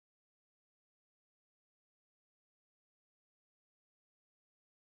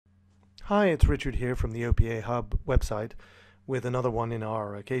Hi, it's Richard here from the OPA Hub website with another one in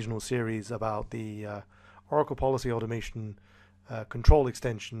our occasional series about the Oracle Policy Automation Control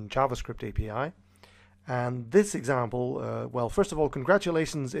Extension JavaScript API. And this example, well, first of all,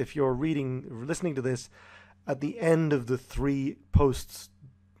 congratulations if you're listening to this at the end of the 3 posts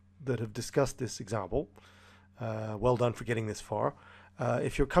that have discussed this example. Well done for getting this far.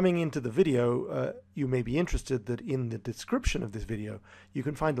 If you're coming into the video, you may be interested that in the description of this video, you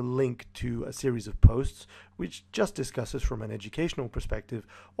can find a link to a series of posts which just discusses from an educational perspective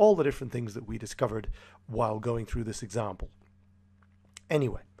all the different things that we discovered while going through this example.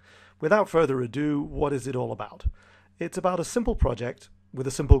 Anyway, without further ado, what is it all about? It's about a simple project with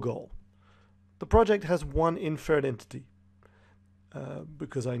a simple goal. The project has one inferred entity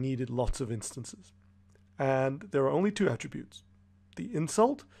because I needed lots of instances. And there are only 2 attributes. The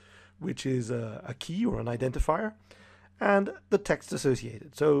insult, which is a key or an identifier, and the text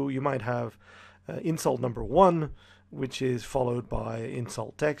associated. So you might have insult number 1, which is followed by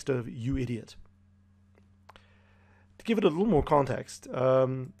insult text of "you idiot." To give it a little more context,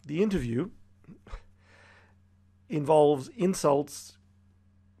 the interview involves insults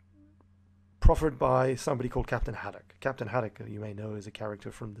proffered by somebody called Captain Haddock. Captain Haddock, you may know, is a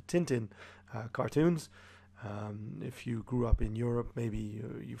character from the Tintin cartoons. If you grew up in Europe, maybe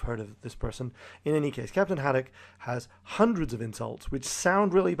you've heard of this person. In any case, Captain Haddock has hundreds of insults which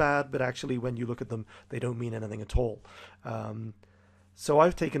sound really bad, but actually when you look at them, they don't mean anything at all. So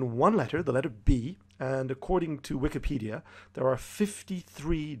I've taken one letter, the letter B, and according to Wikipedia, there are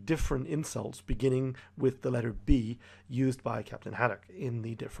 53 different insults beginning with the letter B used by Captain Haddock in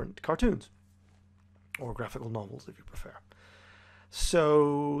the different cartoons, or graphical novels if you prefer.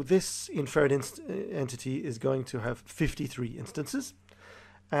 So this inferred entity is going to have 53 instances,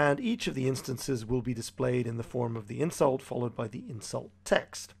 and each of the instances will be displayed in the form of the insult followed by the insult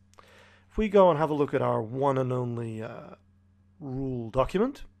text. If we go and have a look at our one and only rule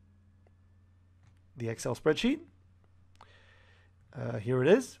document, the Excel spreadsheet, here it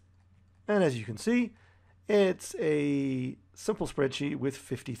is, and as you can see, it's a simple spreadsheet with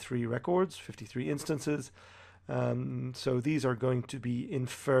 53 records, 53 instances. So these are going to be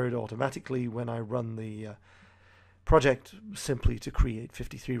inferred automatically when I run the project simply to create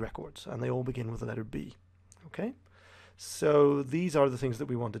 53 records, and they all begin with the letter B. Okay, so these are the things that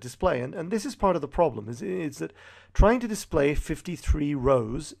we want to display, and this is part of the problem, is that trying to display 53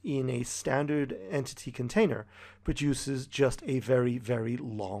 rows in a standard entity container produces just a very, very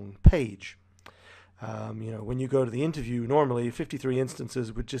long page. When you go to the interview, normally 53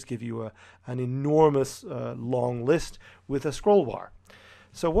 instances would just give you an enormous long list with a scroll bar.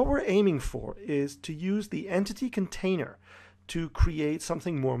 So what we're aiming for is to use the entity container to create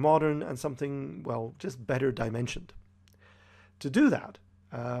something more modern and something, well, just better dimensioned. To do that,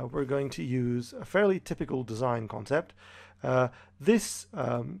 we're going to use a fairly typical design concept. This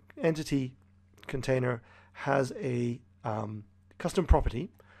entity container has a custom property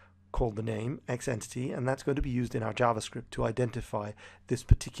called the name xEntity, and that's going to be used in our JavaScript to identify this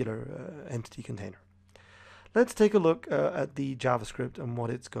particular entity container. Let's take a look at the JavaScript and what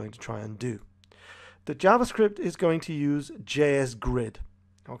it's going to try and do. The JavaScript is going to use JSGrid.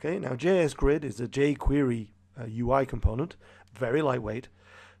 Okay, now JSGrid is a jQuery UI component, very lightweight,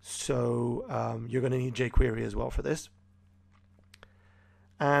 so you're going to need jQuery as well for this.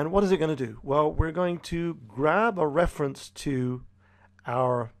 And what is it going to do? Well, we're going to grab a reference to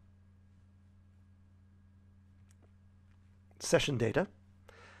our session data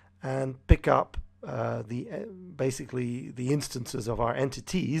and pick up basically the instances of our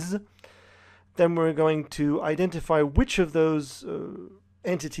entities. Then we're going to identify which of those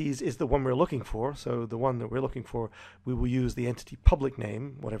entities is the one we're looking for. So the one that we're looking for, we will use the entity public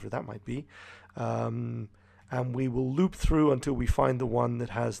name, whatever that might be, and we will loop through until we find the one that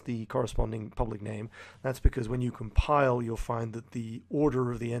has the corresponding public name. That's because when you compile, you'll find that the order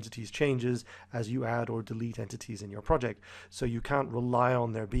of the entities changes as you add or delete entities in your project. So you can't rely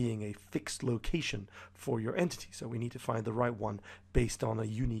on there being a fixed location for your entity. So we need to find the right one based on a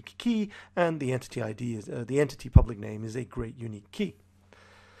unique key, and the entity ID is the entity public name is a great unique key.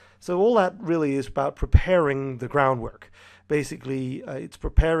 So all that really is about preparing the groundwork. Basically, it's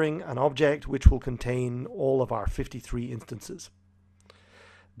preparing an object which will contain all of our 53 instances.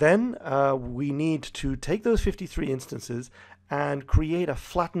 Then we need to take those 53 instances and create a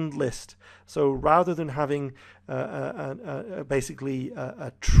flattened list. So rather than having basically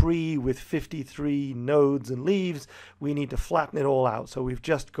a tree with 53 nodes and leaves, we need to flatten it all out. So we've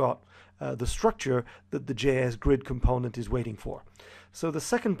just got the structure that the JSGrid component is waiting for. So the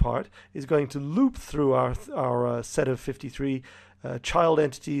second part is going to loop through our set of 53 child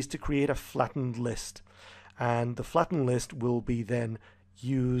entities to create a flattened list. And the flattened list will be then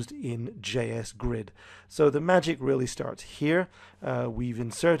used in JS Grid. So the magic really starts here. We've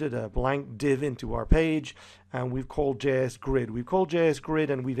inserted a blank div into our page, and we've called JS Grid. We've called JS Grid,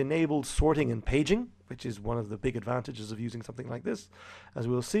 and we've enabled sorting and paging, which is one of the big advantages of using something like this, as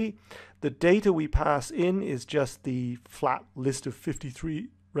we'll see. The data we pass in is just the flat list of 53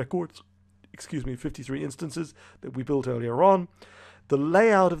 records, 53 instances that we built earlier on. The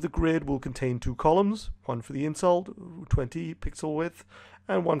layout of the grid will contain 2 columns, one for the insult, 20 pixel width,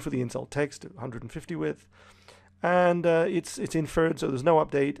 and one for the insult text, 150 width. And it's inferred, so there's no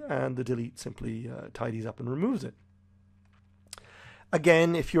update, and the delete simply tidies up and removes it.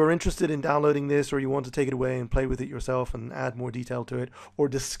 Again, if you're interested in downloading this, or you want to take it away and play with it yourself and add more detail to it, or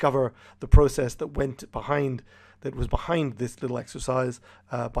discover the process that was behind this little exercise,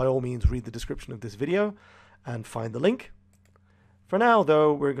 by all means read the description of this video and find the link. For now,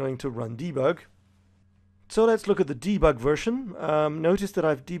 though, we're going to run debug. So let's look at the debug version. Notice that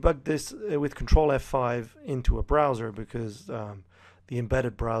I've debugged this with Control F5 into a browser, because the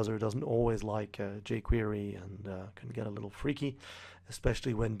embedded browser doesn't always like jQuery and can get a little freaky,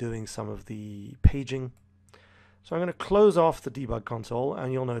 especially when doing some of the paging. So I'm going to close off the debug console,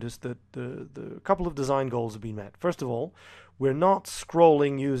 and you'll notice that the couple of design goals have been met. First of all, we're not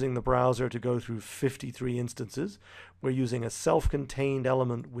scrolling using the browser to go through 53 instances. We're using a self-contained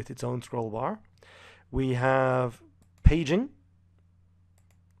element with its own scroll bar. We have paging,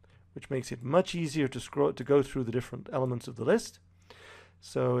 which makes it much easier to go through the different elements of the list.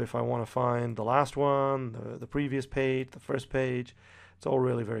 So if I want to find the last one, the previous page, the first page, it's all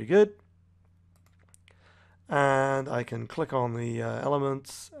really very good. And I can click on the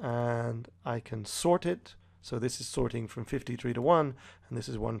elements, and I can sort it. So this is sorting from 53 to 1, and this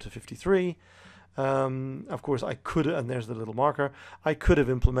is 1 to 53. Of course, I could, and there's the little marker, I could have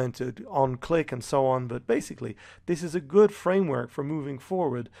implemented on click and so on, but basically this is a good framework for moving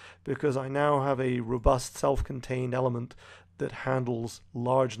forward, because I now have a robust self-contained element that handles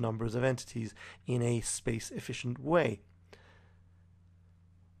large numbers of entities in a space-efficient way.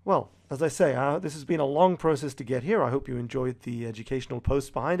 Well, as I say, this has been a long process to get here. I hope you enjoyed the educational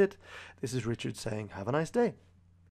posts behind it. This is Richard saying, have a nice day.